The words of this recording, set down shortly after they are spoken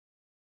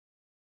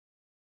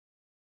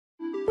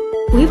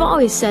We've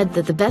always said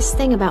that the best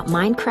thing about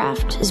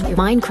Minecraft is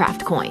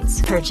Minecraft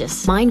coins.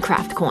 Purchase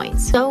Minecraft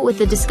coins. So with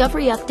the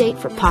Discovery Update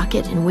for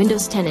Pocket and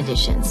Windows 10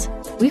 editions,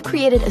 we've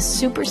created a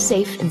super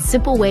safe and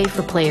simple way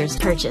for players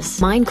to purchase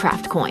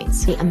Minecraft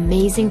coins, the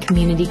amazing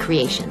community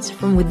creations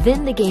from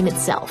within the game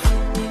itself.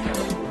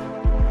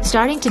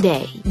 Starting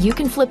today, you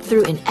can flip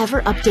through an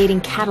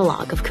ever-updating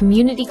catalog of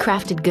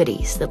community-crafted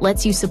goodies that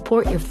lets you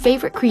support your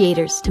favorite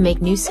creators to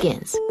make new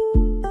skins,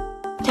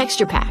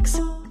 texture packs,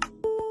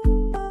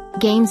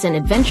 games and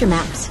adventure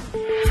maps,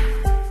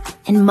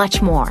 and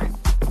much more.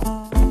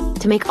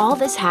 To make all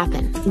this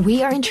happen,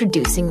 we are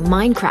introducing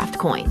Minecraft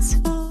coins.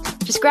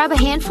 Just grab a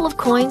handful of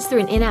coins through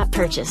an in-app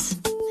purchase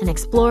and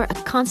explore a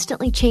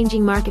constantly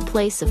changing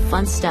marketplace of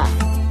fun stuff,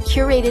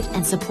 curated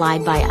and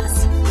supplied by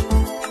us.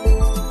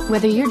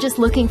 Whether you're just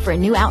looking for a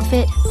new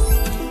outfit,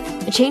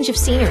 a change of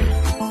scenery,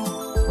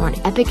 or an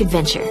epic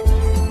adventure.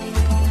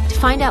 To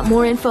find out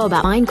more info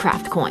about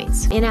Minecraft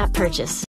coins, in-app purchase,